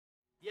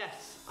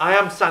Yes, I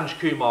am Sanj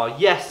Kumar.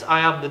 Yes,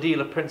 I am the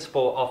dealer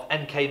principal of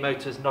NK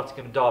Motors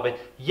Nottingham Derby.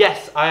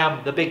 Yes, I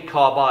am the big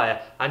car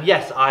buyer. And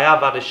yes, I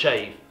have had a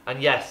shave.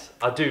 And yes,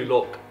 I do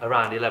look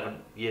around 11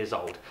 years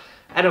old.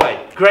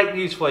 Anyway, great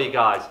news for you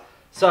guys.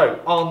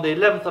 So, on the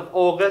 11th of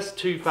August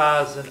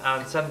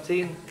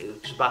 2017,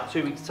 which is about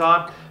 2 weeks'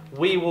 time,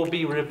 we will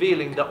be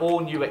revealing the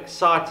all-new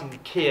exciting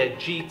Kia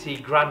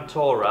GT Grand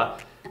Tourer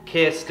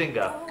Kia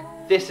Stinger.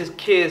 This is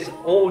Kia's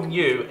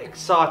all-new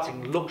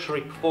exciting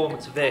luxury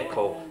performance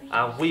vehicle,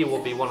 and we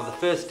will be one of the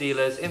first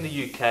dealers in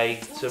the UK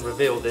to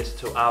reveal this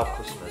to our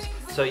customers.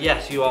 So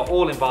yes, you are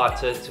all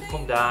invited to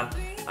come down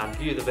and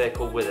view the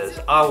vehicle with us.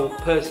 I will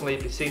personally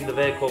be seeing the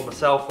vehicle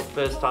myself for the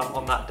first time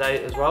on that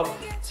day as well.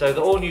 So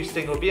the all-new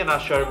Stinger will be in our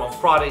showroom on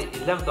Friday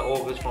 11th of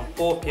August from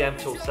 4 PM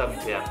till 7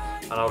 PM,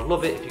 and I would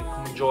love it if you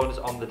come and join us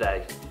on the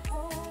day.